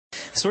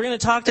So we're going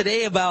to talk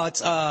today about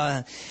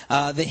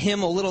the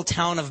hymn, "O Little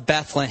Town of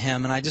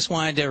Bethlehem." And I just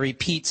wanted to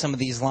repeat some of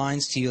these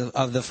lines to you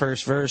of the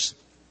first verse.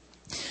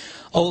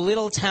 "O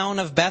little town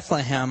of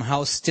Bethlehem,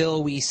 how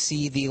still we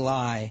see thee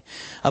lie.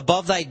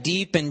 Above thy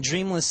deep and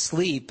dreamless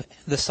sleep,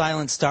 the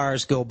silent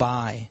stars go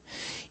by.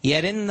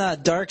 Yet in the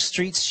dark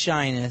streets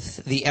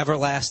shineth the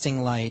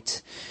everlasting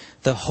light.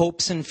 The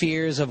hopes and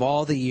fears of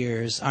all the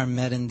years are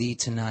met in thee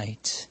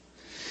tonight."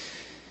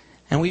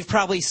 And we've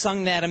probably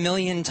sung that a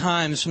million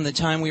times from the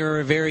time we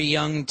were very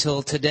young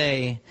till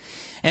today.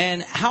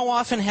 And how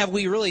often have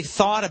we really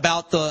thought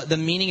about the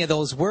meaning of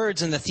those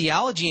words and the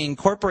theology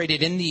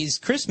incorporated in these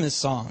Christmas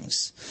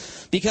songs?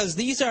 Because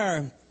these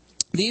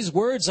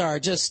words are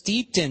just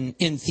steeped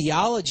in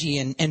theology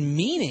and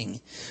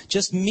meaning,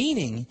 just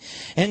meaning.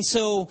 And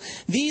so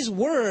these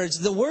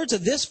words, the words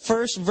of this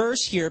first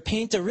verse here,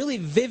 paint a really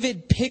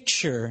vivid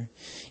picture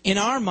in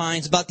our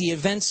minds about the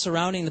events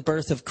surrounding the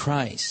birth of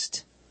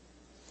Christ.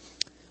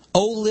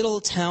 "O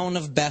little town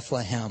of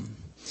Bethlehem."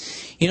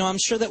 You know, I'm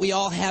sure that we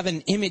all have an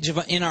image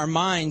in our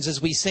minds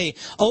as we say,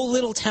 "Oh,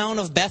 little town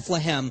of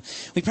Bethlehem."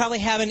 We probably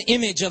have an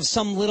image of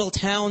some little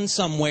town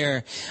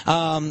somewhere.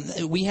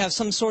 We have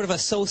some sort of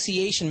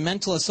association,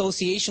 mental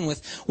association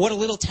with what a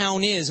little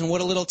town is and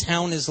what a little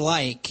town is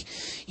like.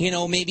 You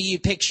know, maybe you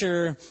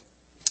picture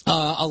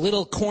a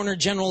little corner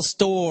general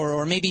store,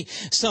 or maybe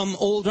some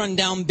old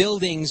rundown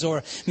buildings,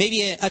 or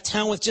maybe a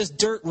town with just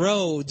dirt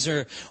roads,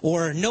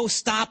 or no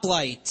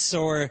stoplights,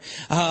 or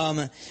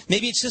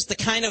maybe it's just the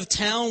kind of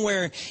town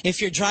where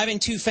if you're driving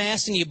too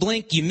fast and you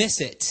blink, you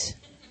miss it.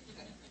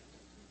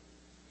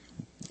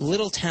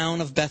 Little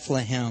town of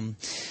Bethlehem.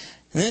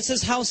 And then it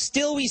says, "How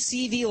still we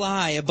see thee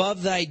lie.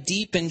 Above thy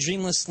deep and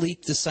dreamless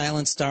sleep, the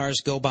silent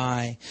stars go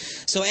by."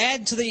 So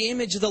add to the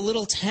image of the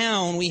little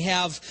town,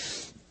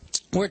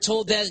 we're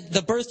told that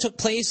the birth took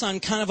place on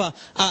kind of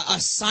a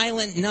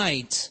silent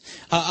night,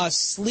 a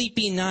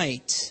sleepy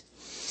night.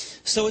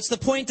 So it's the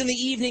point in the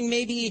evening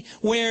maybe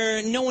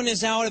where no one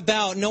is out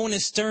about, no one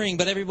is stirring,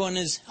 but everyone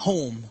is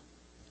home.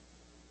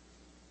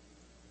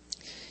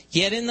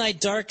 "Yet in thy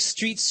dark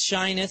streets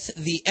shineth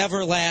the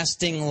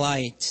everlasting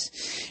light."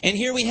 And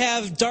here we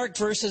have dark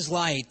versus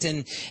light.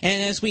 And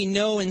as we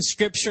know in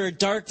Scripture,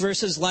 dark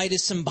versus light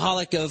is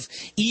symbolic of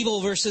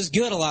evil versus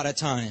good a lot of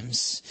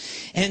times.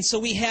 And so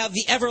we have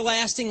the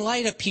everlasting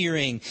light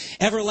appearing.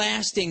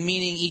 Everlasting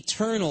meaning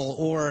eternal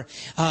or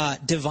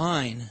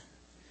divine.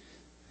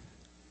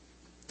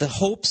 "The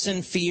hopes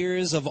and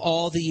fears of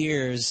all the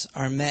years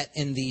are met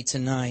in thee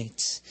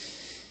tonight."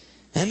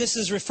 And this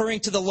is referring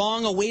to the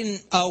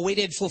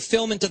long-awaited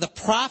fulfillment of the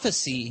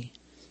prophecy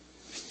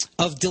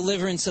of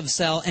deliverance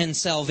and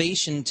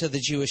salvation to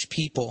the Jewish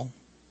people.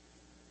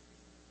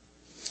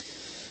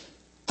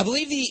 I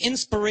believe the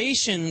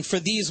inspiration for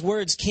these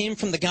words came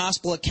from the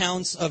gospel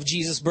accounts of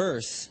Jesus'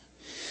 birth.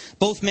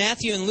 Both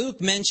Matthew and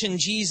Luke mention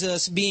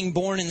Jesus being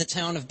born in the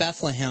town of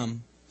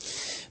Bethlehem.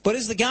 But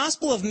it's the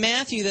Gospel of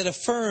Matthew that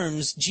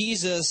affirms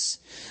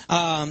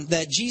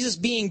that Jesus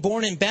being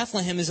born in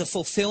Bethlehem is a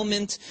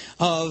fulfillment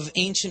of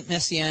ancient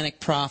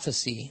messianic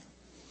prophecy.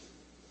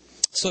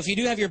 So if you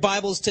do have your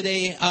Bibles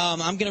today,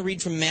 I'm going to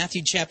read from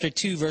Matthew chapter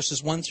 2,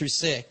 verses 1 through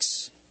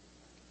 6.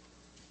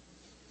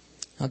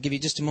 I'll give you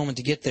just a moment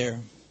to get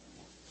there.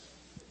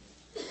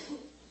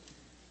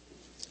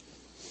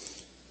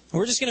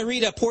 We're just going to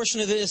read a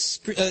portion of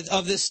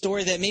this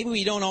story that maybe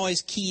we don't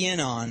always key in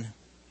on.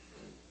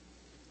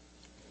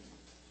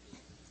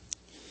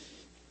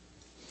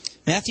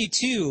 Matthew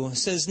 2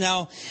 says,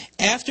 "Now,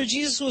 after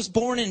Jesus was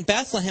born in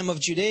Bethlehem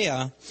of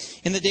Judea,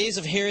 in the days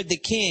of Herod the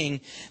king,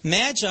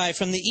 Magi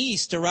from the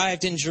east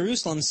arrived in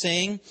Jerusalem,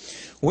 saying,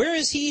 'Where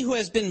is he who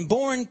has been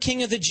born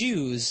King of the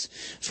Jews?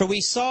 For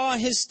we saw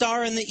his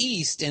star in the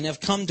east and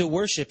have come to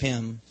worship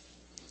him.'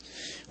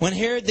 When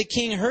Herod the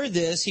king heard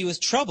this, he was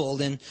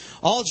troubled, and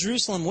all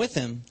Jerusalem with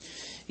him.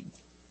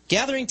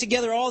 Gathering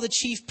together all the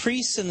chief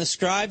priests and the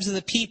scribes of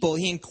the people,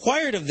 he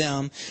inquired of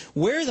them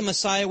where the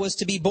Messiah was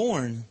to be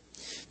born.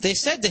 They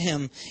said to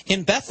him,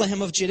 'In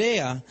Bethlehem of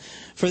Judea,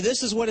 for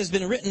this is what has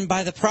been written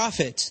by the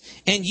prophet.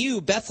 And you,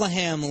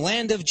 Bethlehem,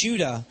 land of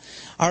Judah,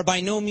 are by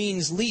no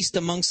means least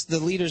amongst the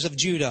leaders of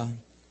Judah.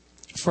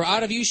 For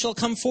out of you shall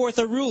come forth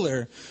a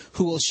ruler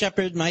who will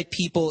shepherd my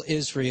people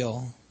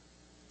Israel.'"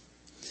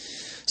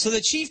 So the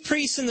chief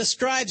priests and the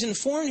scribes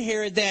informed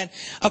Herod that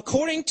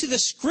according to the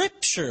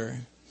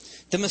Scripture,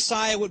 the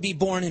Messiah would be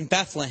born in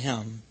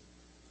Bethlehem.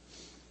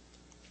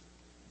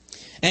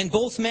 And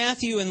both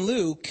Matthew and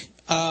Luke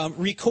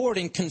record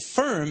and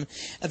confirm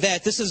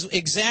that this is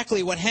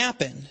exactly what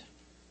happened.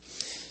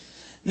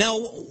 Now,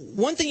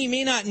 one thing you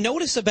may not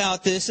notice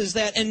about this is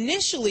that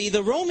initially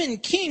the Roman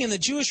king and the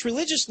Jewish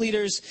religious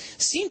leaders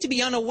seemed to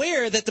be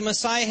unaware that the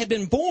Messiah had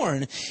been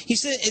born. He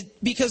said,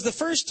 because the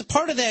first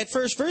part of that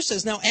first verse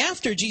says, "Now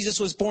after Jesus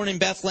was born in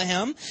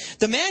Bethlehem,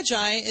 the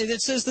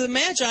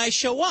Magi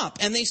show up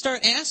and they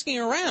start asking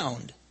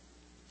around.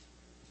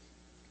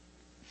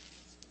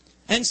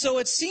 And so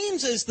it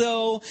seems as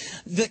though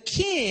the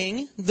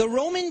king, the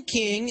Roman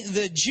king,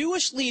 the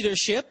Jewish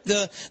leadership,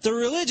 the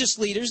religious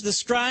leaders, the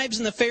scribes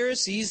and the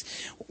Pharisees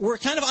were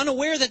kind of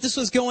unaware that this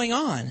was going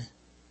on.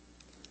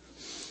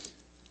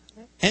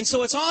 And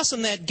so it's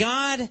awesome that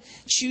God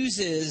chose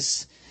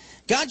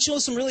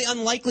some really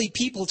unlikely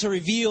people to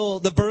reveal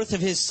the birth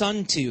of his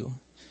son to.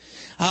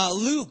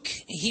 Luke,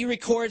 he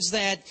records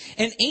that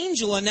an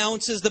angel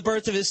announces the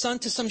birth of his son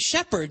to some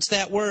shepherds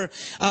that were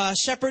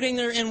shepherding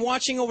and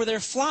watching over their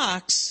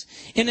flocks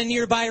in a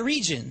nearby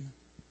region.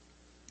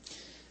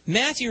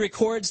 Matthew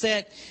records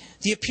that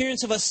the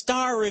appearance of a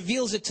star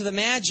reveals it to the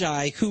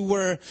Magi, who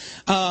were,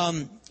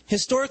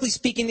 historically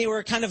speaking, they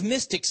were kind of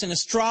mystics and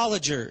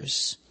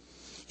astrologers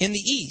in the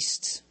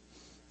East.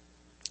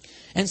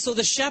 And so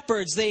the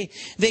shepherds, they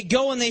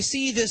go and they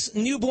see this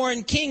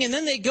newborn king, and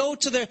then they go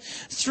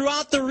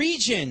throughout the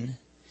region,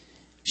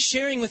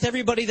 sharing with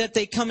everybody that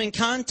they come in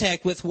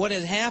contact with what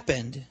had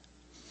happened.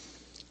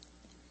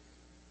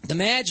 The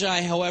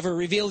Magi, however,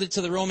 revealed it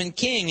to the Roman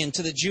king and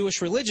to the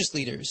Jewish religious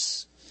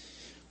leaders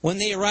when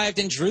they arrived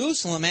in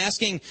Jerusalem,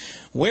 asking,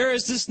 "Where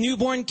is this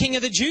newborn king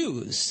of the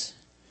Jews?"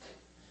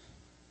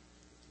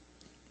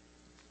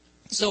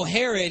 So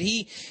Herod,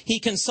 he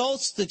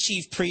consults the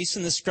chief priests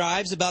and the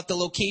scribes about the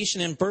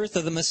location and birth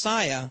of the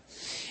Messiah.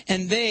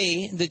 And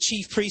they, the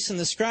chief priests and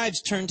the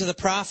scribes, turn to the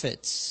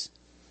prophets.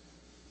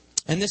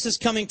 And this is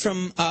coming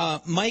from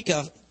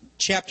Micah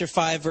chapter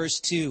 5, verse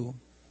 2.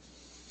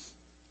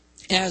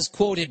 As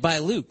quoted by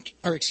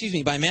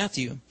by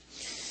Matthew.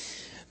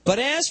 "But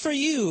as for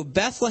you,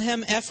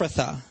 Bethlehem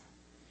Ephrathah,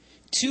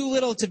 too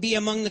little to be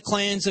among the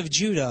clans of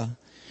Judah,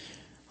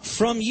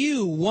 from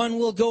you one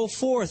will go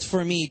forth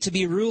for me to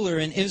be ruler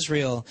in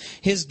Israel.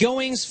 His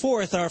goings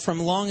forth are from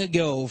long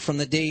ago, from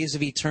the days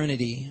of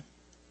eternity."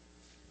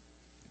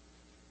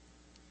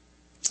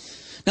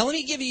 Now let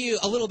me give you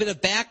a little bit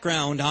of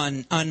background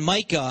on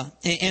Micah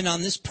and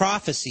on this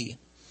prophecy.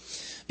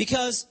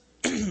 Because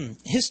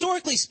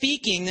historically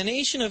speaking, the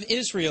nation of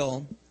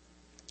Israel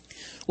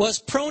was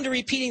prone to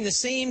repeating the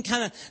same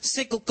kind of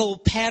cyclical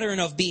pattern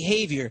of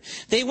behavior.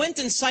 They went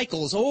in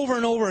cycles over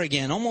and over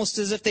again, almost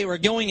as if they were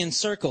going in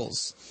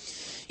circles.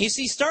 You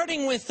see,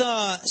 starting with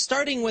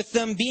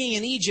them being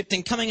in Egypt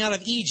and coming out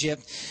of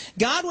Egypt,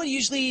 God would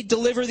usually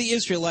deliver the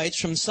Israelites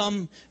from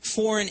some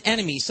foreign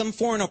enemy, some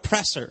foreign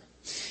oppressor.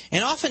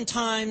 And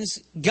oftentimes,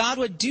 God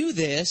would do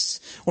this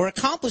or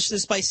accomplish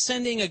this by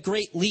sending a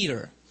great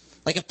leader,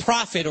 like a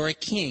prophet or a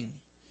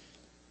king.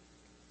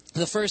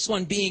 The first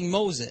one being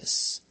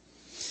Moses.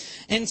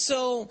 And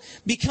so,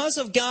 because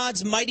of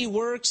God's mighty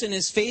works and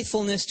his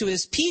faithfulness to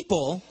his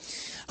people,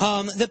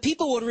 the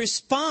people would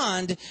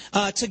respond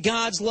to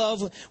God's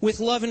love with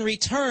love in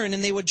return,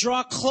 and they would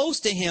draw close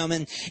to him,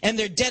 and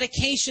their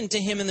dedication to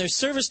him and their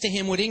service to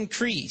him would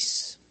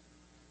increase.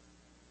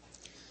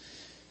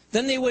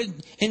 Then they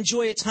would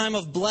enjoy a time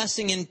of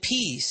blessing and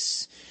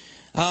peace,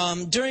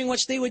 during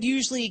which they would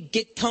usually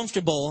get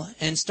comfortable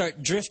and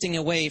start drifting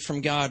away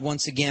from God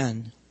once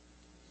again.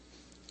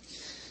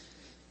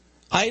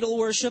 Idol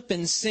worship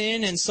and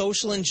sin and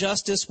social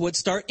injustice would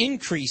start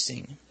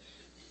increasing.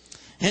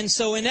 And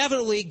so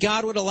inevitably,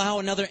 God would allow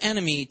another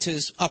enemy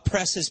to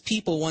oppress his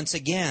people once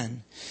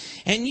again.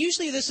 And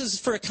usually this is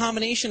for a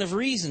combination of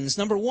reasons.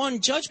 Number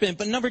one, judgment.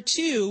 But number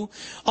two,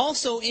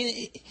 also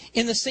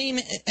at the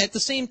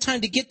same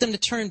time to get them to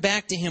turn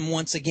back to him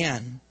once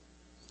again.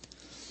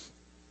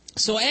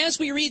 So as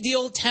we read the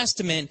Old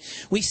Testament,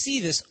 we see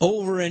this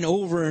over and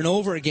over and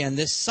over again,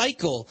 this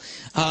cycle,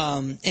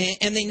 and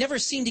they never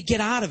seem to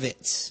get out of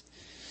it.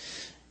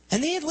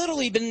 And they had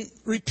literally been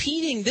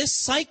repeating this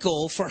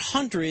cycle for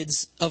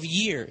hundreds of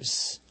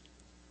years.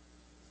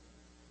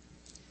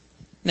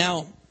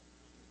 Now,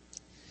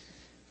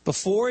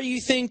 before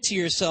you think to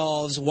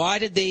yourselves, why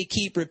did they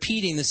keep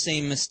repeating the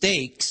same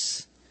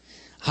mistakes?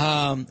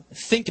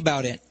 Think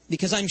about it,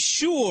 because I'm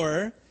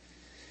sure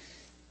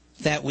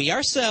that we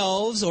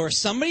ourselves or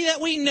somebody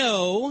that we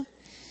know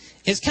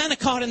is kind of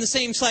caught in the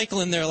same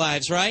cycle in their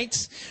lives,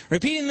 right?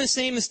 Repeating the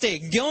same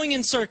mistake, going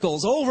in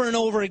circles over and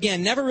over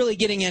again, never really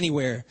getting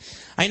anywhere.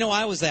 I know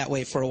I was that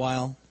way for a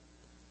while.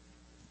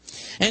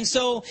 And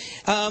so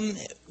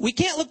we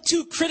can't look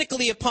too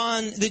critically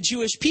upon the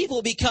Jewish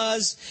people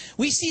because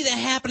we see that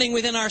happening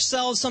within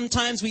ourselves.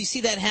 Sometimes we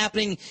see that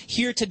happening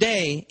here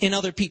today in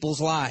other people's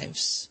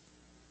lives.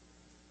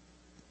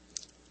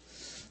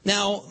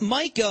 Now,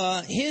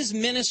 Micah, his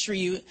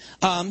ministry,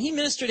 he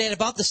ministered at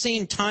about the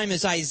same time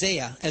as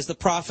Isaiah, as the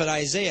prophet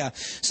Isaiah.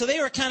 So they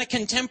were kind of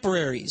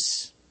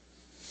contemporaries.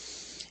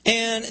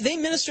 And they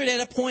ministered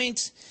at a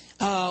point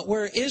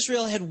where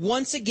Israel had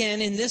once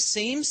again, in this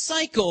same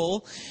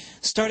cycle,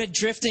 started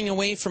drifting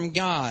away from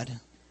God.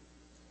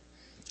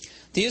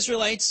 The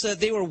Israelites,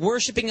 they were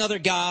worshiping other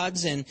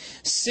gods, and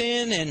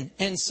sin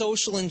and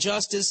social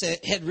injustice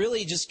had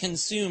really just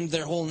consumed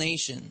their whole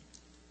nation.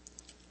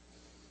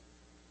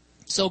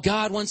 So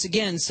God once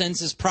again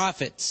sends his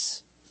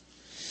prophets.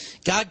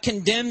 God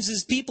condemns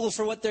his people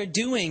for what they're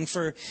doing,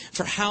 for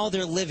how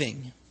they're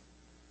living.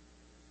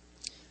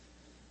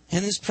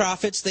 And these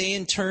prophets, they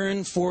in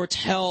turn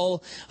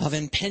foretell of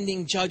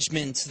impending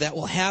judgments that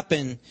will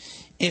happen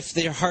if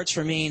their hearts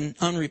remain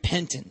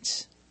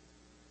unrepentant.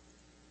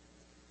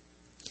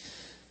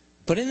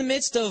 But in the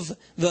midst of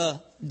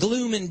the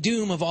gloom and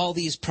doom of all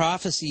these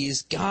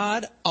prophecies,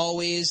 God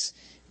always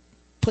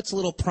puts a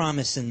little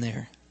promise in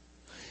there.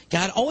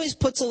 God always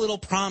puts a little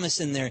promise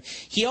in there.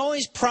 He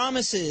always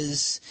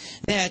promises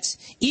that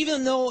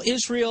even though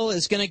Israel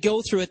is going to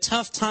go through a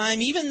tough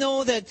time, even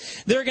though that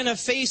they're going to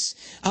face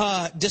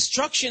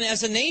destruction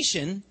as a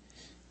nation,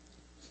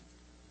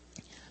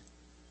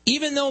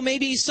 even though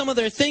maybe some of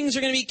their things are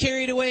going to be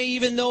carried away,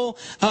 even though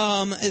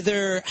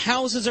their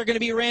houses are going to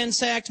be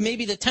ransacked,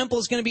 maybe the temple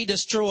is going to be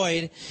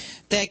destroyed,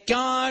 that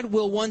God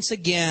will once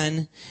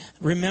again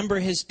remember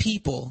His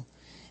people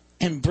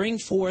and bring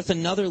forth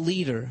another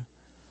leader,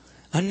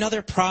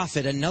 another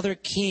prophet, another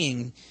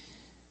king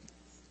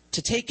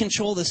to take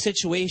control of the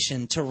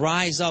situation, to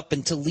rise up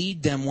and to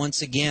lead them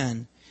once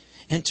again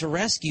and to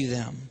rescue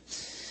them.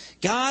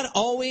 God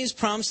always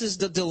promises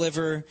to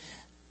deliver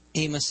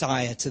a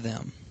Messiah to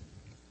them.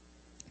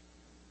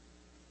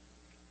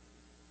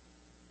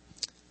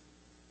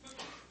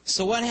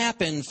 So what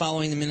happened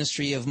following the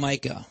ministry of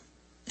Micah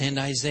and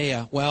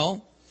Isaiah?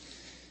 Well,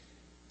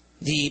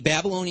 the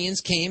Babylonians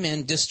came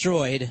and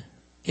destroyed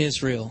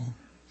Israel.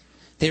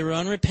 They were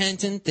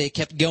unrepentant. They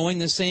kept going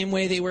the same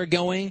way they were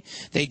going.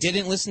 They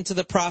didn't listen to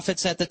the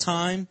prophets at the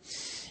time.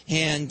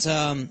 And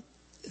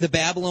the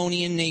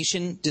Babylonian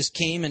nation just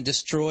came and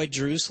destroyed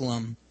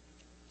Jerusalem.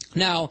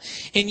 Now,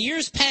 in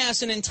years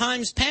past and in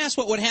times past,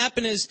 what would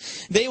happen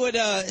is they would,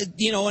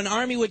 an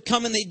army would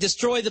come and they'd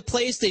destroy the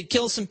place. They'd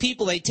kill some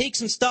people. They'd take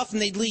some stuff and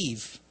they'd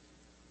leave.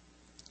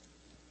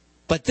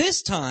 But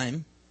this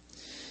time,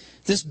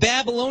 this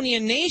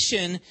Babylonian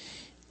nation,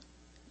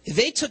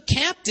 they took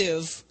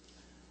captive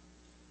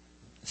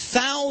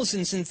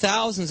thousands and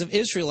thousands of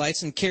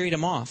Israelites and carried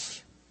them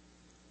off.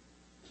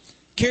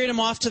 Carried them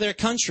off to their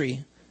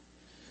country.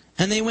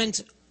 And they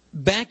went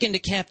back into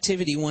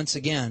captivity once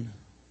again.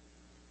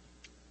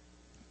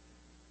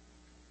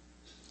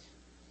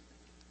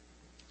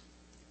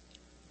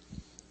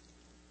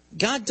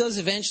 God does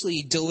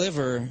eventually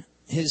deliver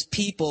His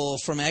people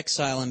from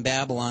exile in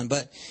Babylon,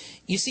 but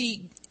you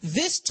see,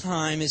 this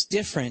time is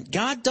different.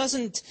 God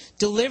doesn't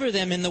deliver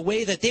them in the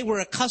way that they were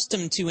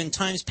accustomed to in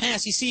times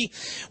past. You see,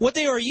 what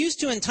they were used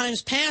to in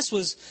times past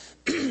was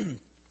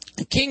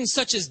kings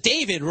such as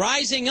David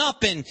rising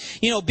up and,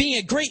 being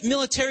a great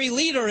military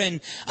leader and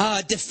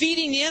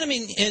defeating the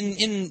enemy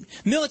in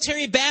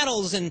military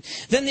battles. And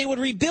then they would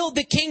rebuild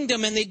the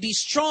kingdom and they'd be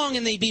strong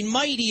and they'd be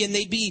mighty and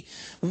they'd be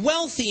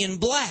wealthy and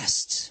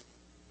blessed.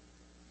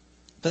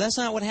 But that's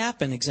not what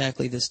happened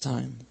exactly this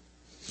time.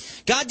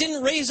 God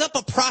didn't raise up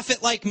a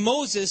prophet like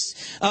Moses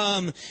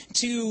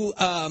to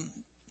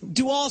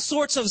do all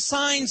sorts of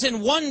signs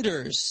and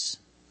wonders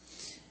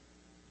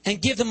and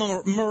give them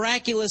a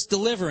miraculous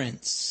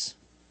deliverance.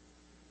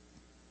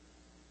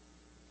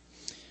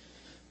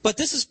 But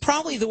this is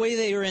probably the way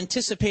they were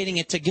anticipating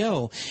it to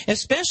go,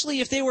 especially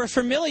if they were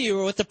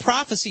familiar with the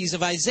prophecies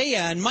of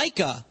Isaiah and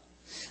Micah.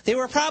 They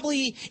were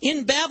probably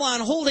in Babylon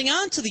holding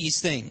on to these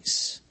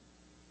things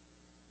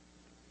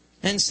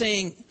and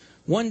saying,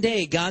 one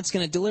day God's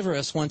going to deliver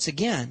us once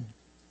again.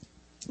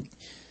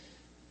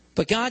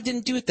 But God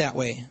didn't do it that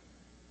way.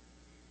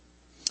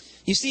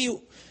 You see,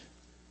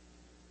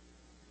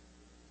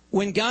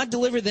 when God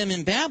delivered them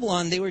in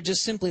Babylon, they were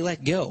just simply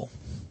let go.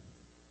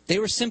 They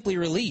were simply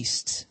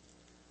released.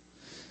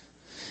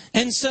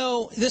 And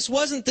so this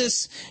wasn't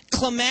this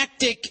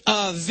climactic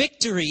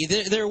victory.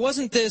 There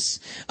wasn't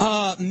this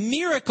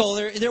miracle.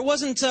 There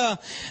wasn't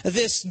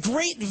this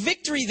great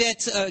victory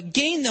that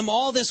gained them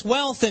all this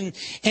wealth and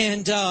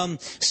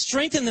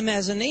strengthened them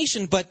as a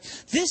nation. But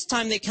this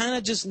time they kind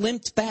of just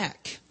limped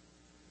back.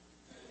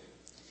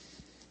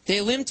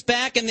 They limped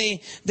back and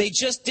they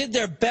just did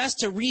their best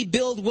to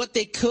rebuild what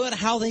they could,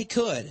 how they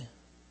could.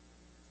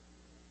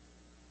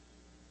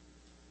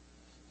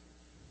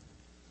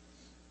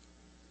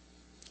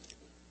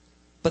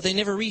 But they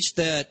never reached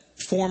that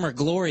former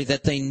glory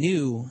that they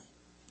knew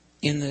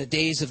in the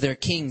days of their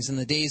kings, in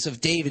the days of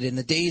David, in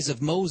the days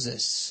of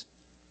Moses.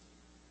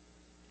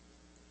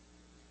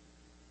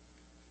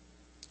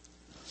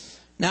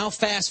 Now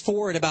fast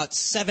forward about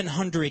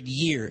 700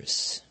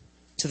 years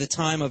to the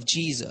time of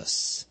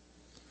Jesus.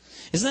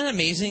 Isn't that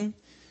amazing?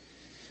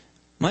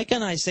 Micah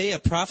and Isaiah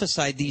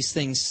prophesied these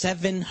things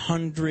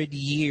 700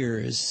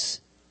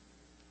 years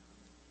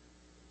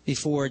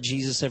before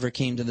Jesus ever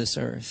came to this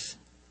earth.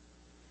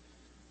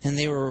 And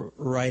they were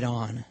right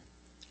on.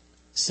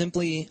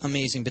 Simply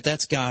amazing, but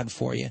that's God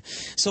for you.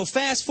 So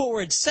fast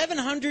forward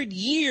 700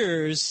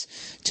 years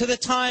to the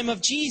time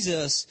of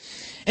Jesus,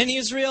 and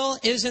Israel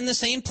is in the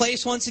same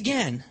place once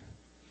again.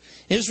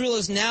 Israel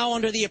is now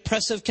under the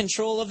oppressive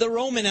control of the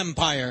Roman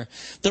Empire.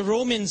 The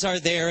Romans are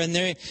there, and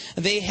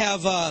they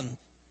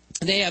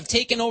have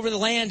taken over the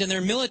land, and their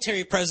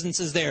military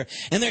presence is there,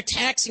 and they're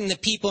taxing the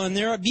people, and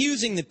they're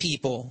abusing the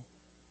people.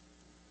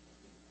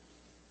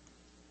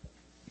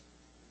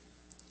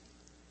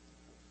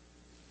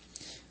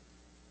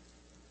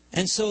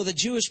 And so the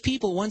Jewish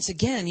people, once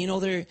again,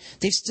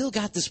 they've still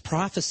got this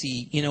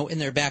prophecy, in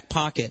their back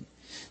pocket.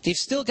 They've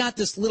still got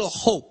this little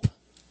hope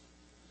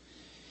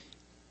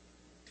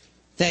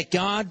that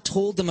God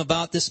told them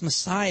about this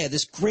Messiah,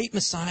 this great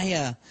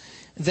Messiah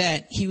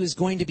that he was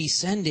going to be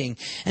sending.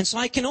 And so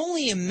I can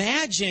only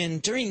imagine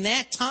during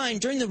that time,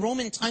 during the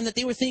Roman time, that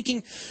they were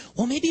thinking,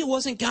 well, maybe it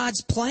wasn't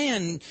God's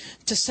plan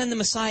to send the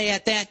Messiah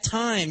at that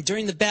time,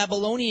 during the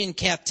Babylonian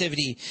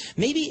captivity.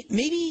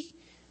 Maybe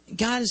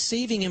God is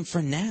saving him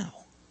for now.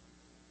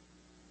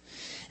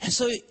 And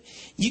so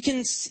you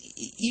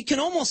can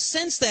almost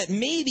sense that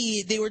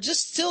maybe they were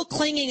just still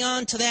clinging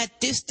on to that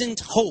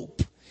distant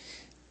hope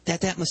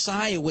that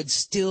Messiah would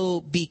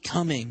still be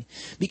coming.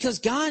 Because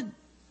God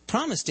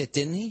promised it,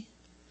 didn't he?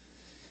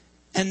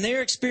 And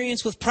their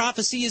experience with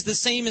prophecy is the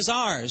same as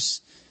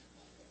ours.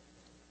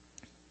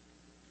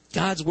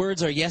 God's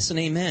words are yes and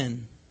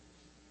amen.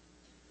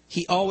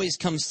 He always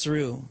comes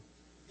through.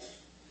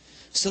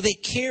 So they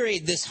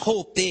carried this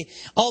hope,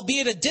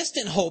 albeit a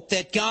distant hope,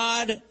 that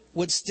God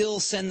would still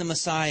send the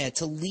Messiah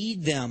to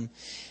lead them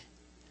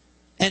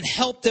and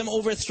help them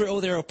overthrow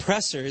their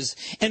oppressors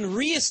and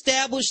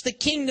reestablish the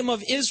kingdom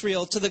of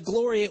Israel to the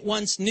glory it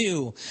once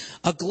knew,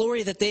 a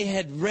glory that they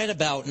had read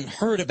about and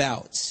heard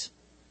about.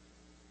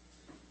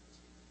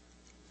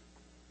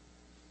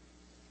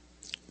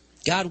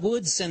 God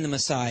would send the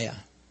Messiah,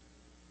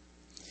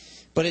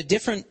 but a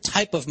different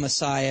type of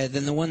Messiah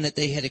than the one that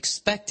they had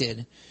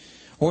expected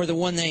or the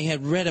one they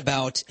had read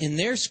about in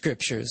their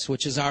scriptures,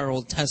 which is our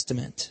Old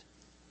Testament.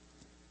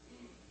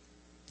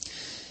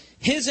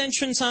 His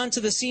entrance onto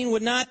the scene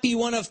would not be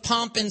one of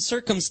pomp and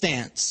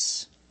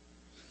circumstance.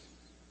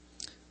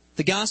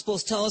 The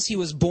Gospels tell us he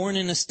was born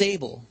in a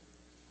stable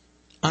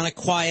on a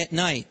quiet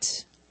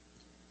night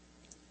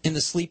in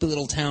the sleepy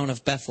little town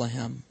of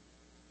Bethlehem.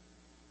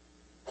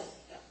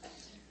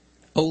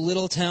 O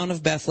little town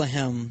of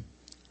Bethlehem,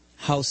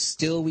 how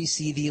still we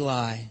see thee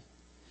lie.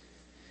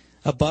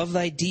 Above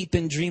thy deep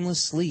and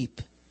dreamless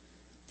sleep,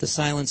 the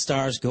silent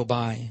stars go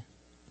by.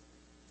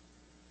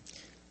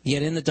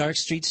 Yet in the dark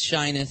streets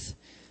shineth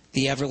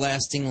the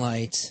everlasting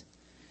light.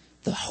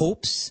 The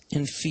hopes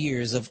and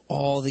fears of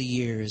all the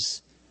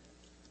years,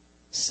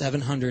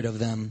 700 of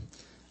them,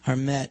 are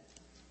met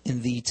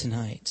in thee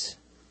tonight.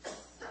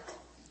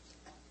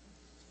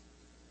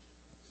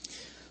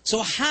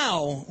 So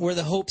how were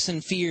the hopes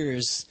and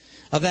fears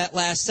of that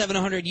last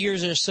 700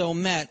 years or so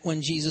met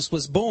when Jesus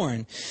was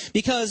born?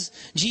 Because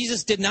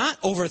Jesus did not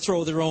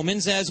overthrow the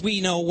Romans, as we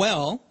know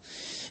well.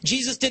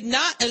 Jesus did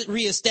not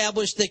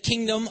reestablish the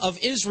kingdom of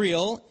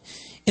Israel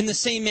in the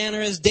same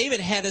manner as David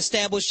had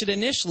established it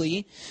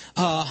initially,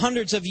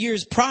 hundreds of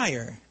years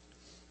prior.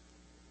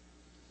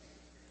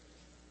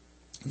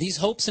 These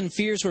hopes and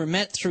fears were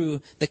met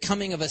through the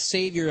coming of a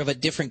Savior of a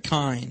different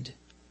kind.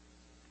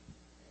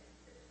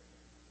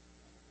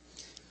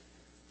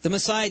 The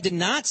Messiah did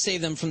not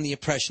save them from the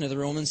oppression of the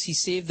Romans. He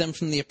saved them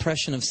from the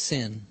oppression of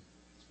sin.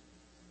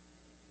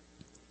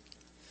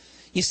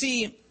 You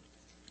see,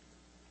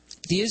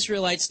 the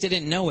Israelites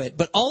didn't know it,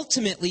 but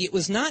ultimately it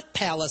was not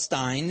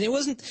Palestine. It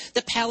wasn't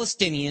the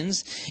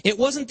Palestinians. It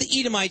wasn't the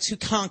Edomites who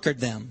conquered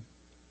them.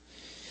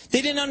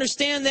 They didn't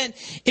understand that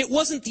it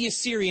wasn't the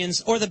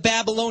Assyrians or the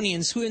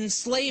Babylonians who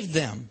enslaved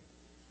them.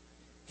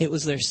 It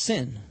was their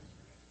sin.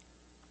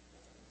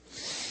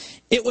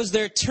 It was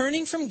their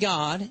turning from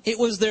God. It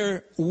was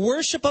their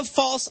worship of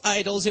false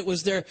idols. It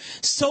was their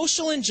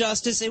social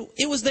injustice.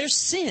 It was their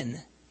sin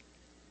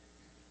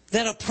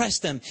that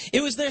oppressed them.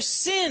 It was their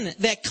sin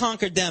that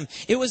conquered them.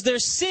 It was their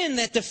sin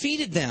that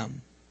defeated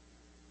them.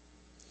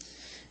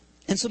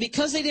 And so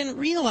because they didn't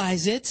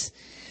realize it,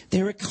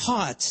 they were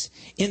caught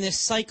in this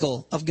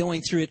cycle of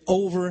going through it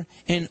over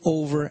and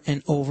over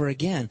and over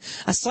again.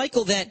 A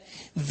cycle that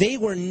they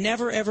were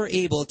never ever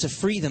able to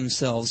free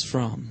themselves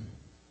from.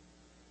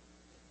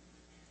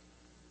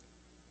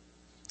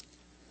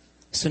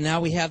 So now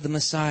we have the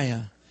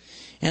Messiah.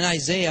 And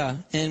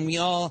Isaiah, and we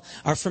all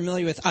are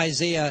familiar with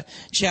Isaiah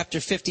chapter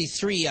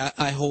 53,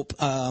 I hope,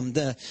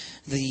 the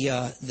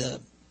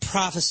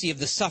prophecy of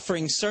the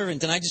suffering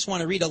servant. And I just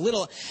want to read a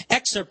little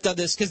excerpt of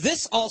this, because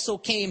this also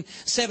came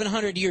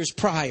 700 years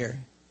prior.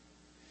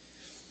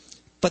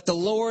 But the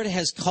Lord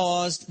has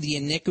caused the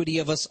iniquity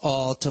of us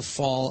all to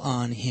fall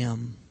on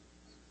him.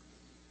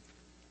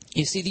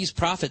 You see, these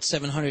prophets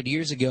 700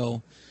 years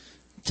ago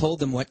told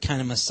them what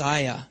kind of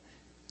Messiah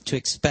to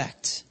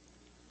expect.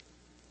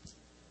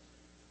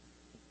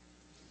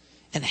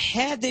 And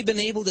had they been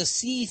able to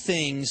see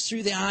things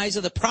through the eyes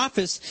of the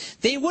prophets,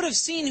 they would have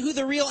seen who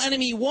the real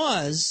enemy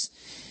was,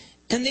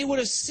 and they would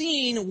have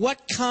seen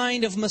what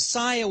kind of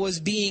Messiah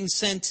was being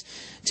sent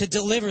to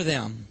deliver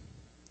them.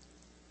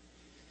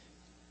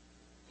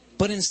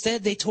 But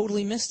instead, they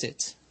totally missed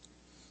it.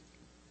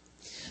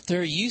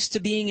 They're used to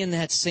being in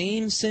that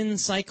same sin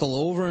cycle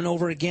over and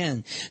over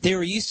again. They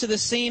were used to the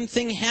same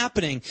thing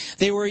happening.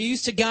 They were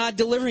used to God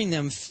delivering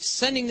them,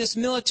 sending this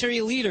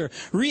military leader,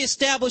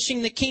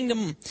 reestablishing the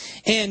kingdom,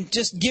 and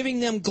just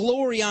giving them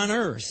glory on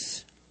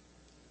earth.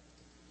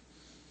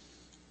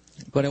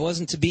 But it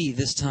wasn't to be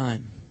this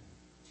time.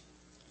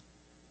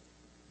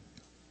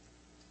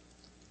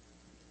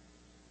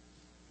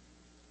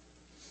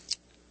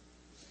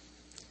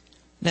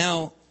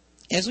 Now,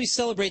 as we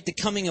celebrate the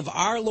coming of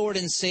our Lord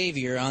and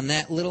Savior on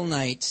that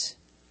night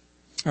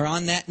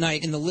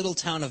in the little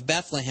town of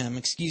Bethlehem,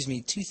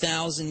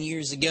 2,000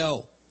 years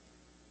ago,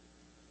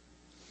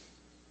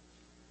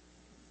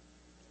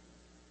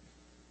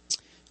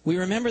 we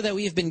remember that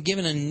we have been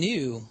given a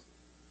new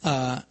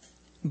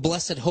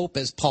blessed hope,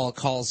 as Paul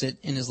calls it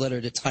in his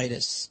letter to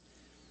Titus.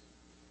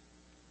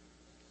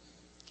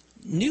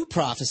 New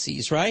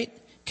prophecies, right?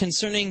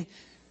 Concerning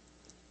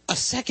a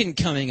second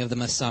coming of the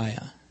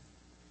Messiah.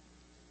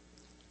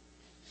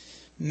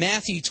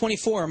 Matthew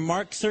 24,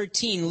 Mark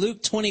 13,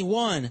 Luke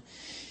 21.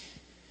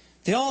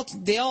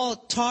 They all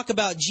talk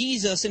about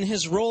Jesus and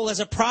his role as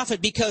a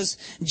prophet because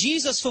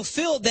Jesus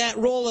fulfilled that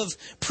role of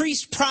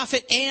priest,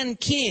 prophet, and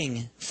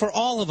king for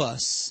all of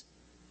us.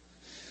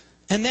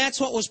 And that's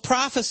what was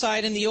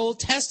prophesied in the Old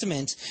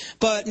Testament.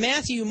 But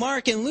Matthew,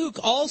 Mark, and Luke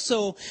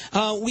also,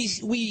 we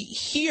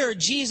hear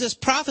Jesus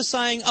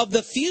prophesying of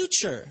the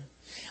future,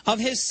 of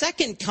his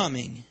second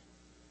coming.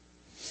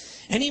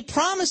 And he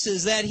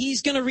promises that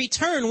he's going to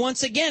return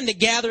once again to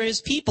gather his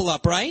people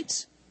up,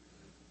 right?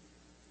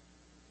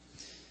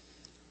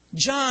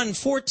 John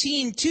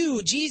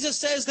 14:2, Jesus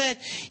says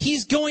that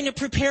he's going to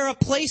prepare a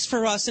place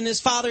for us in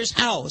his Father's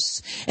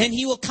house. And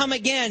he will come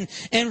again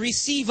and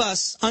receive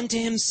us unto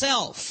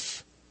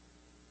himself.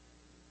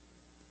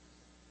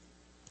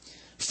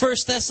 1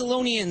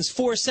 Thessalonians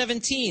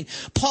 4:17,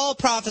 Paul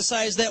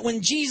prophesies that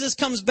when Jesus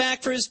comes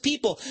back for his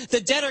people, the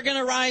dead are going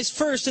to rise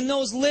first, and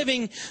those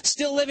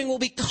still living, will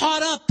be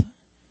caught up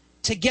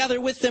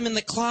together with them in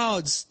the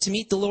clouds to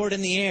meet the Lord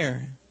in the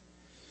air.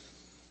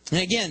 And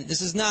again,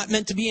 this is not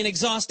meant to be an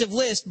exhaustive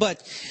list,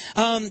 but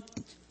 2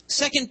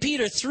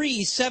 Peter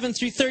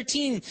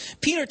 3:7-13,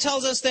 Peter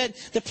tells us that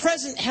the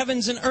present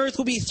heavens and earth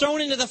will be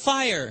thrown into the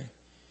fire,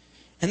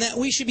 and that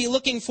we should be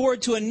looking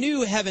forward to a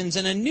new heavens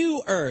and a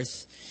new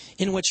earth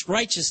in which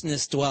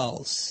righteousness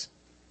dwells.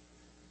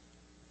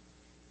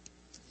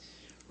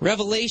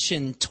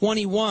 Revelation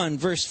 21,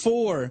 verse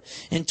 4,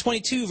 and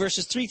 22,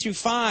 verses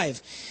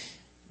 3-5.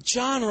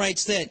 John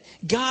writes that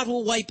God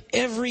will wipe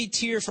every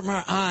tear from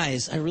our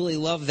eyes. I really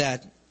love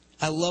that.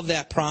 I love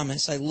that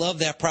promise. I love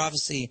that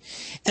prophecy.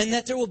 And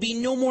that there will be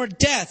no more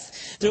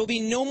death. There will be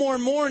no more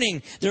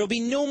mourning. There will be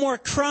no more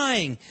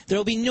crying. There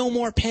will be no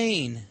more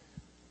pain.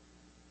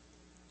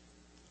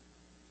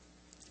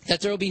 That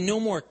there will be no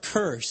more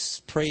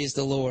curse. Praise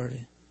the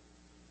Lord.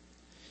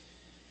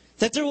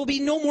 That there will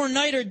be no more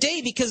night or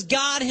day because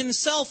God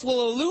himself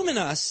will illumine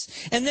us.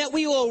 And that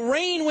we will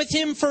reign with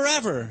him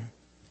forever.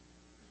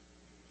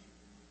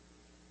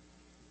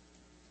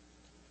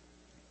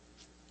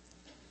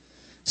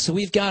 So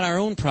we've got our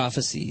own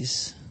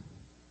prophecies.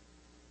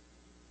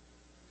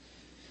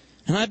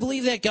 And I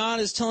believe that God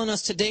is telling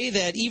us today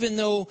that even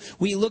though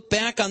we look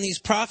back on these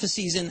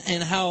prophecies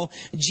and how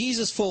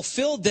Jesus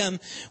fulfilled them,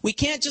 we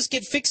can't just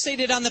get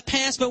fixated on the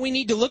past, but we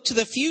need to look to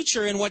the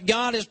future and what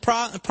God has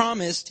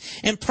promised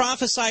and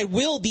prophesied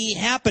will be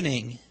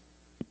happening.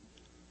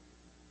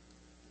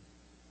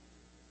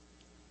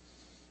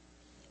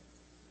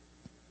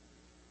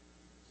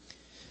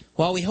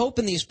 While we hope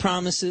in these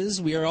promises,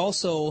 we are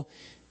also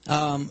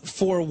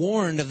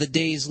forewarned of the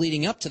days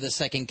leading up to the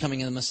second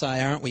coming of the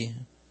Messiah, aren't we?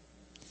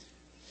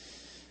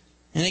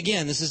 And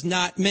again, this is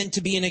not meant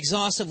to be an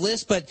exhaustive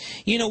list, but,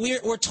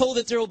 we're told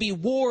that there will be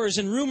wars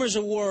and rumors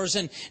of wars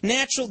and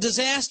natural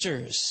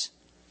disasters.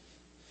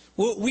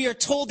 We are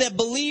told that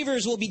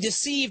believers will be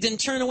deceived and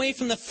turn away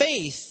from the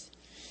faith,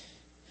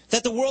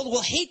 that the world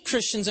will hate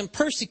Christians and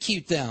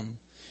persecute them.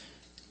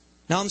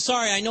 Now, I'm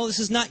sorry, I know this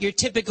is not your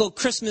typical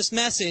Christmas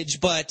message,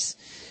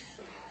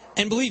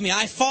 and believe me,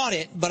 I fought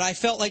it, but I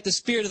felt like the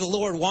Spirit of the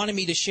Lord wanted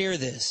me to share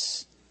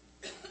this.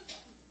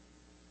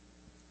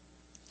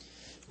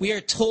 We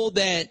are told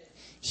that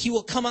he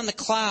will come on the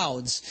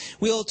clouds.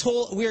 We are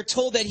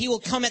told that he will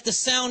come at the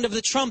sound of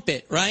the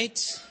trumpet,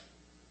 right?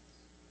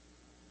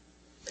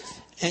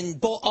 And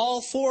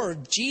all four,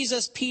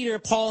 Jesus, Peter,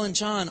 Paul, and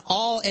John,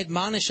 all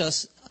admonish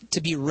us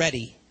to be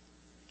ready,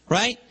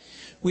 right?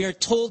 We are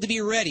told to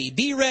be ready.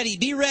 Be ready,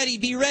 be ready,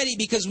 be ready,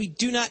 because we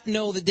do not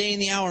know the day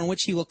and the hour in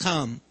which he will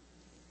come.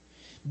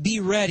 Be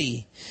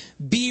ready.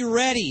 Be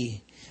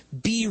ready.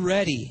 Be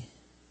ready.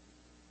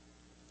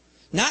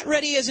 Not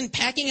ready as in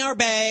packing our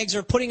bags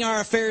or putting our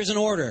affairs in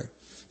order.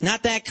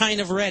 Not that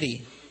kind of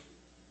ready.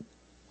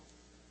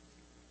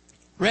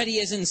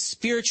 Ready as in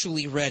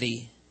spiritually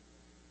ready.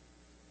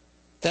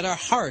 That our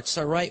hearts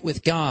are right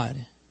with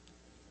God.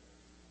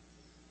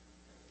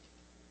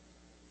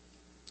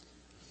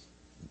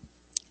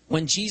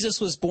 When Jesus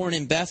was born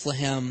in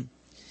Bethlehem,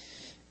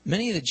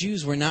 many of the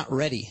Jews were not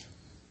ready.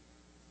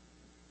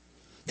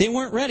 They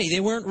weren't ready.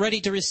 They weren't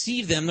ready to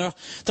receive them.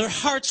 Their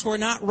hearts were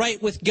not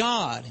right with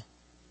God.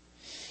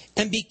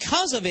 And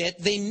because of it,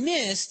 they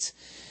missed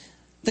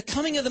the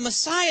coming of the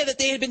Messiah that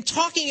they had been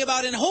talking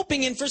about and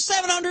hoping in for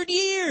 700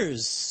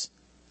 years.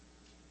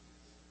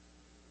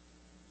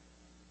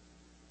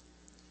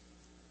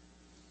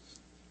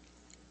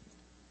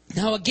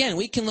 Now again,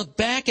 we can look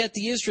back at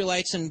the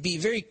Israelites and be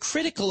very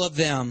critical of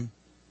them.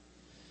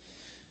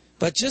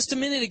 But just a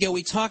minute ago,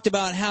 we talked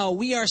about how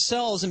we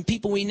ourselves and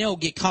people we know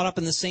get caught up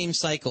in the same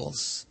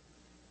cycles.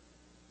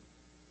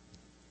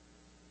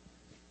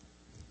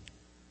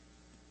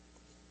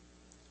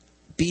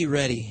 Be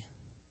ready.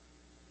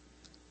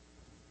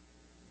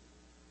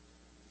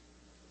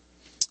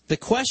 The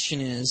question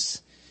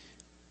is,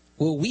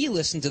 will we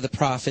listen to the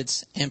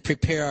prophets and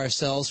prepare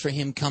ourselves for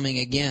Him coming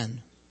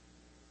again?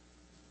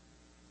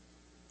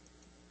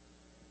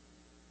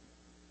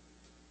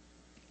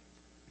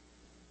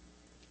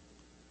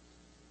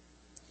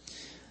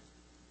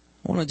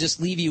 I want to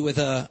just leave you with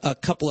a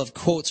couple of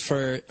quotes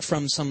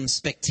from some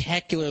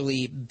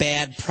spectacularly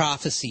bad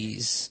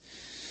prophecies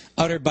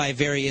uttered by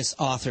various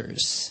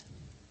authors.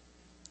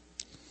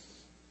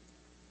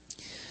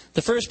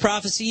 The first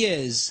prophecy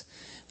is,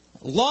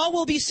 law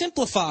will be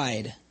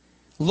simplified,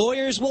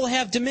 lawyers will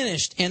have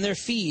diminished, and their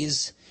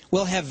fees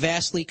will have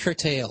vastly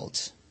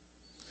curtailed.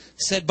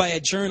 Said by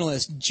a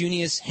journalist,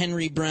 Junius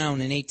Henry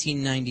Brown, in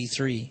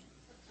 1893.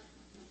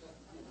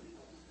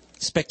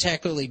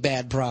 Spectacularly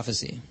bad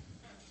prophecy.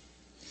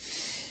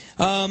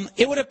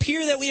 It would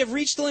appear that we have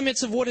reached the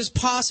limits of what is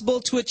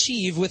possible to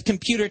achieve with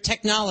computer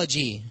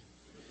technology.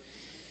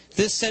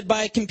 This said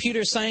by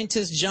computer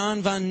scientist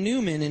John von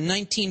Neumann in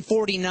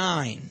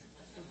 1949.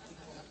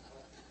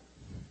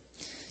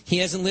 He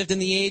hasn't lived in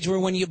the age where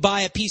when you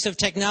buy a piece of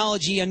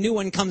technology, a new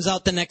one comes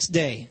out the next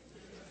day.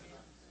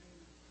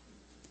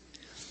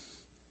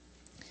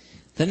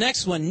 The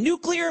next one,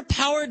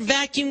 nuclear-powered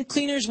vacuum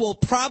cleaners will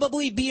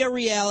probably be a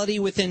reality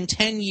within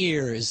 10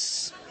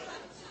 years.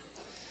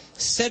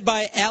 Said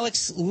by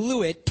Alex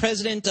Lewitt,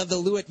 president of the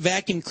Lewitt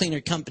Vacuum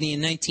Cleaner Company in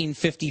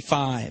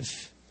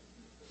 1955.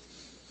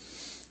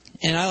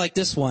 And I like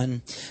this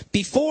one.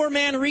 Before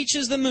man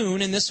reaches the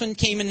moon, and this one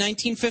came in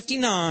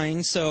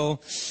 1959, so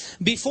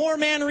before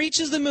man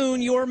reaches the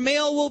moon, your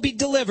mail will be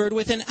delivered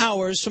within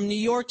hours from New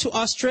York to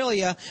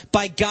Australia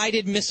by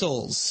guided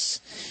missiles.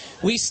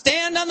 We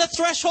stand on the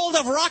threshold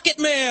of rocket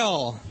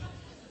mail.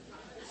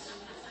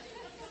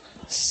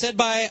 Said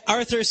by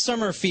Arthur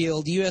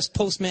Summerfield, U.S.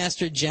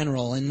 Postmaster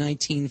General in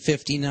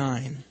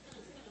 1959.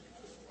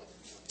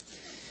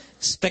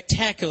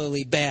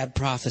 Spectacularly bad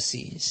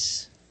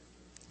prophecies.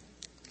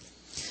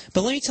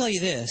 But let me tell you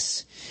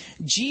this.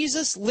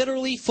 Jesus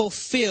literally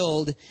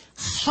fulfilled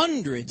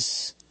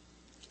hundreds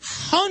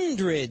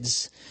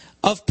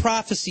of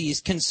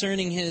prophecies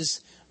concerning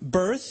His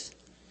birth,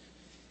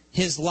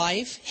 His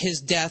life,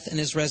 His death, and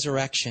His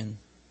resurrection.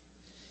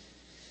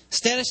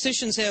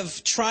 Statisticians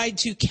have tried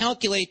to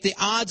calculate the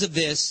odds of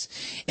this,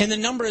 and the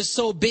number is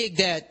so big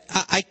that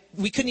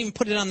we couldn't even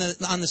put it on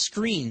the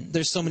screen.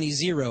 There's so many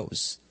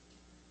zeros.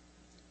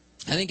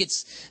 I think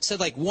it's said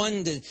like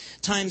 1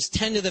 times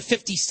 10 to the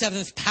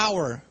 57th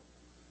power,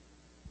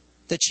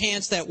 the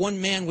chance that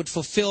one man would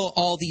fulfill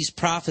all these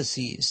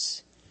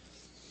prophecies.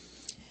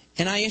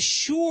 And I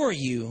assure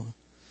you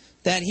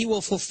that He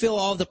will fulfill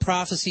all the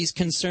prophecies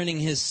concerning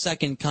His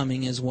second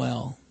coming as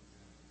well.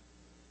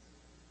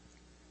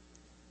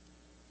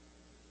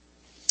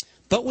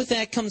 But with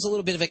that comes a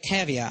little bit of a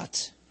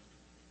caveat.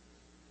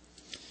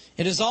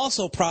 It is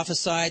also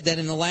prophesied that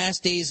in the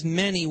last days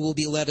many will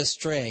be led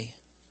astray,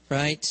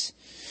 right?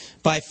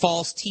 By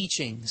false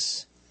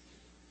teachings,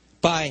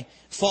 by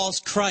false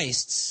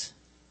Christs,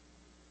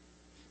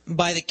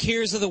 by the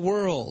cares of the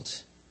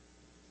world.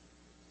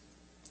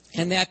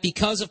 And that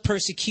because of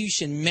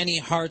persecution, many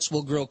hearts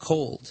will grow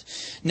cold.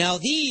 Now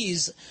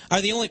these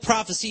are the only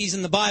prophecies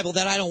in the Bible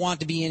that I don't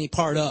want to be any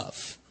part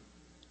of.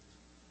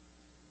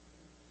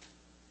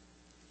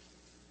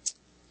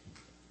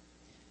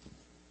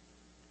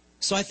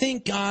 So I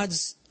think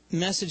God's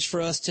message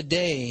for us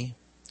today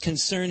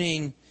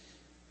concerning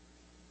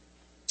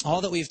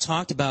all that we've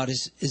talked about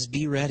is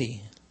be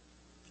ready.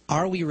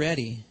 Are we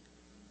ready?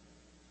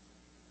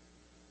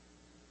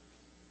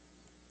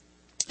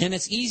 And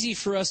it's easy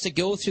for us to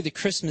go through the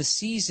Christmas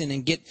season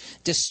and get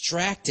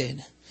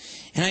distracted.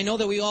 And I know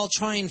that we all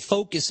try and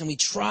focus, and we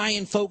try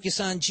and focus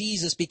on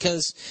Jesus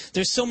because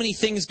there's so many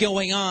things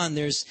going on.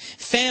 There's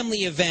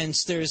family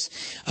events, there's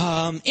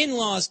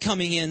in-laws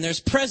coming in,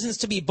 there's presents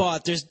to be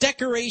bought, there's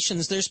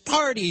decorations, there's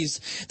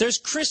parties, there's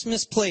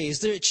Christmas plays.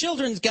 The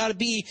children's got to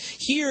be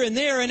here and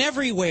there and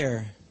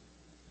everywhere.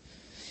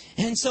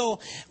 And so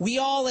we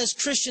all as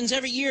Christians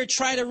every year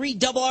try to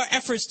redouble our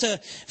efforts to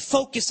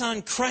focus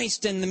on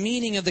Christ and the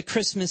meaning of the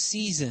Christmas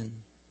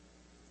season.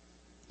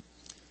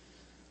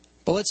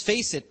 But let's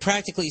face it,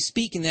 practically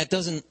speaking, that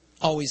doesn't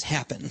always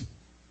happen.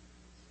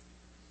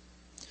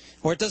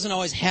 Or it doesn't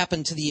always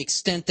happen to the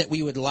extent that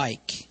we would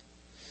like.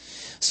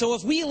 So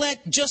if we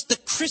let just the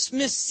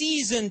Christmas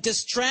season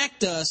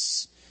distract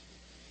us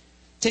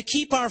to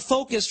keep our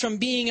focus from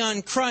being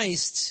on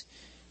Christ,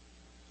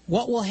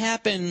 what will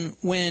happen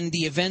when the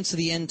events of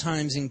the end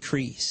times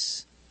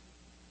increase?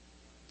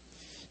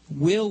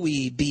 Will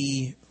we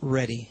be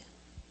ready?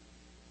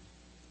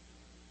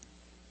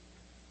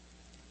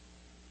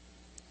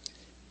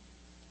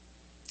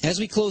 As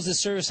we close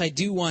this service, I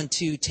do want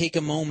to take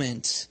a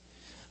moment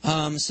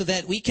so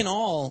that we can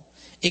all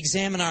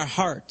examine our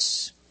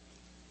hearts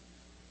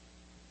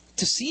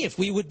to see if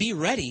we would be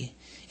ready,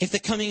 if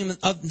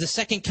the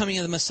second coming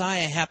of the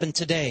Messiah happened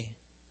today.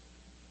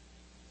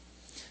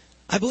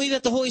 I believe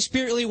that the Holy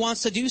Spirit really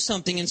wants to do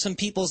something in some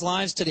people's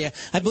lives today.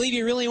 I believe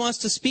He really wants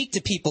to speak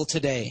to people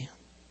today.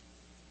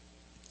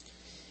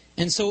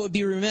 And so it would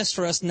be remiss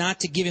for us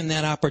not to give Him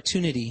that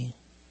opportunity.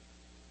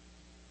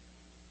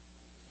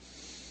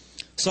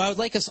 So I would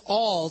like us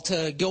all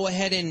to go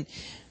ahead and,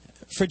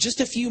 for just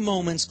a few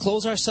moments,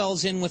 close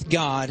ourselves in with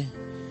God.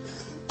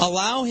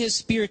 Allow His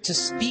Spirit to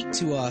speak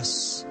to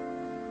us.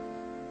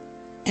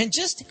 And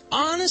just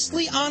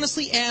honestly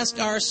ask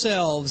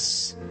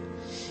ourselves,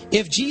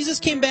 if Jesus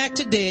came back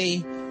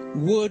today,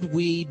 would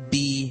we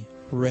be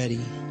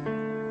ready?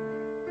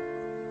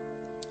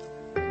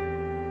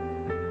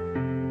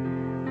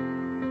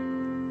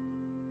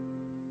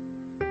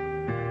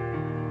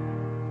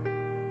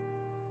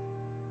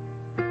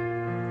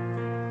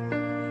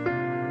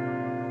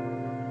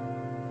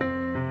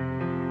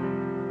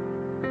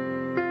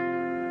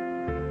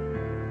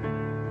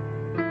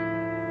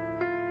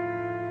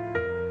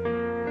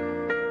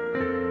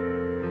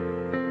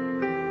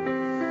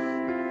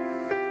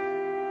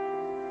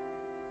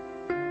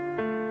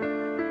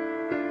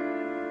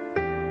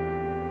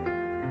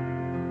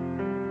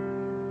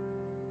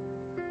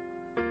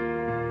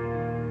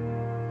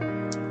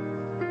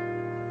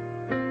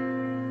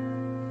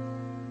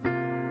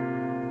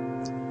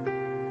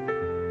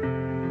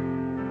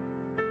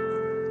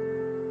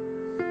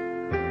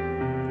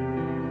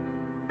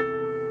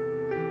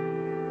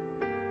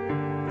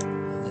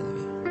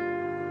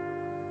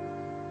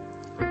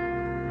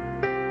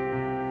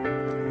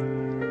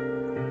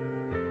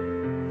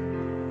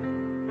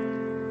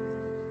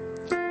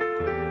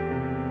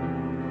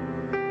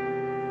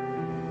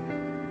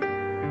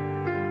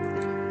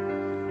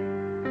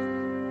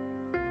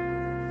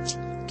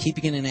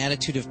 Keeping in an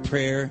attitude of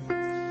prayer,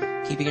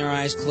 keeping our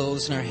eyes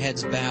closed and our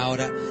heads bowed,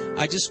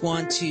 I just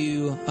want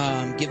to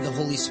give the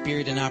Holy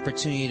Spirit an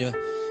opportunity to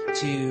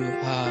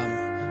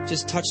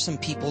just touch some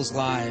people's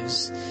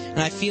lives. And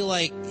I feel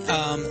like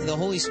the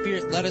Holy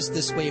Spirit led us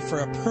this way for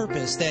a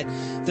purpose, that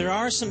there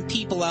are some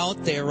people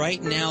out there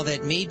right now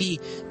that may be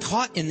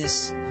caught in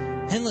this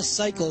endless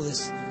cycle,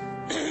 this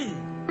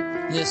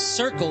this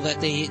circle that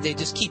they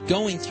just keep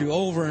going through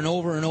over and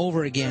over and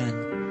over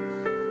again.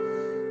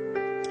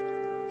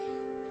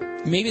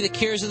 Maybe the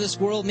cares of this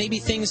world, maybe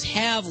things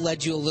have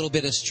led you a little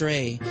bit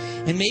astray.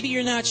 And maybe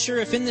you're not sure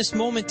if in this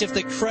moment, if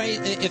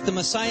the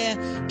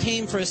Messiah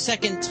came for a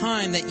second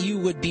time, that you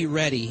would be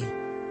ready.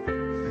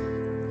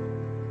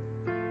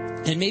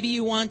 And maybe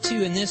you want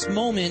to, in this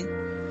moment,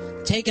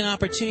 take an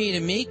opportunity to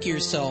make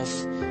yourself,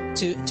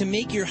 to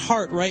make your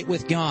heart right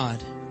with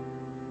God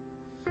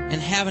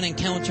and have an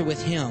encounter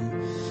with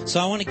Him.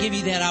 So I want to give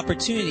you that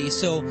opportunity.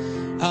 So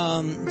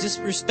just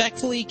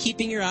respectfully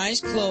keeping your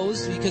eyes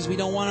closed, because we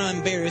don't want to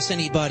embarrass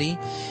anybody.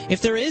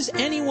 If there is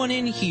anyone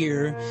in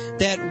here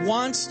that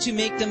wants to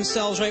make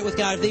themselves right with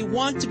God, if they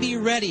want to be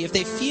ready, if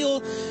they feel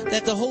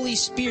that the Holy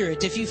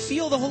Spirit, if you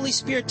feel the Holy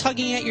Spirit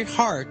tugging at your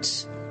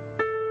heart,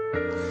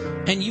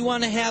 and you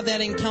want to have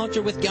that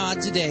encounter with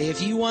God today,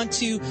 if you want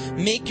to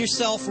make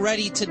yourself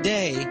ready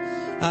today,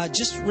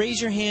 just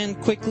raise your hand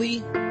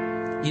quickly.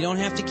 You don't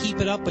have to keep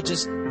it up, but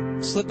just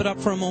slip it up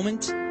for a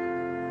moment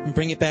and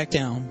bring it back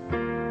down.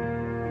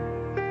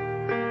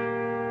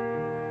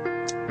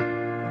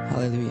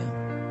 Hallelujah.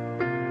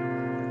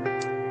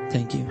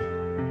 Thank you.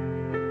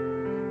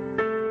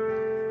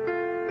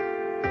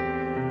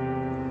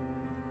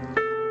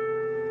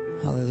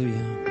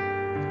 Hallelujah.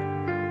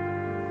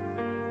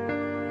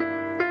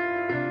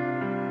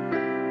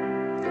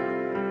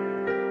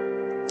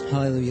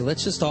 Hallelujah.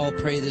 Let's just all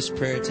pray this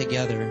prayer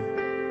together.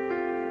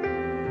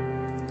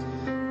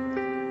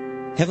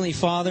 Heavenly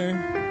Father,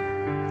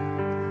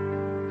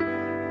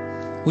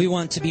 we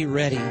want to be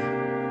ready.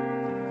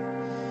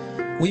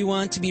 We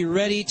want to be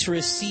ready to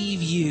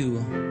receive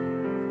You.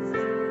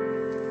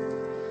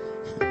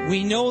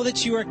 We know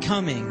that You are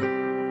coming,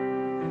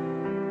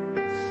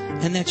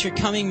 and that Your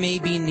coming may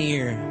be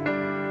near.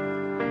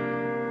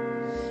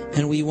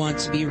 And we want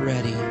to be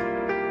ready.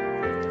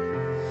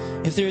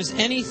 If there is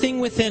anything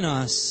within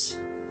us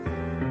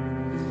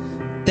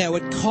that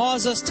would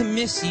cause us to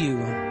miss You,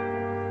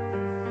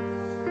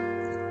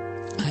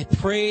 I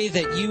pray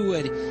that You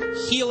would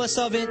heal us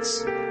of it,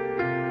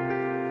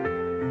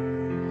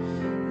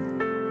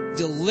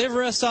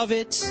 deliver us of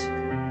it,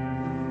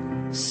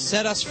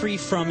 set us free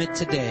from it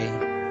today,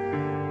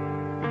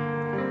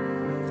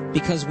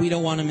 because we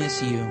don't want to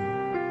miss You.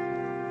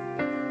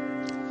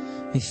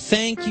 We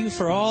thank You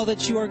for all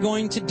that You are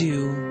going to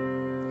do.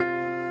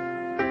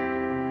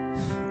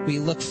 We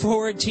look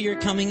forward to Your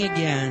coming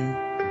again.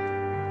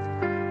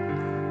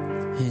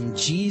 In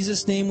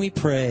Jesus' name we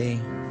pray.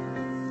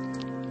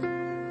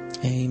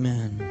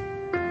 Amen.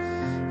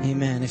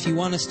 Amen. If you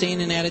want to stay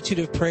in an attitude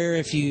of prayer,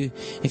 if you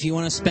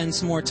want to spend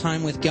some more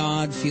time with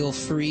God, feel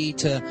free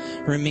to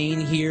remain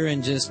here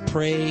and just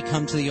pray.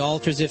 Come to the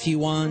altars if you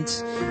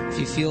want. If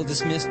you feel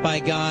dismissed by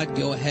God,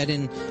 go ahead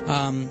and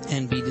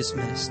be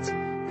dismissed.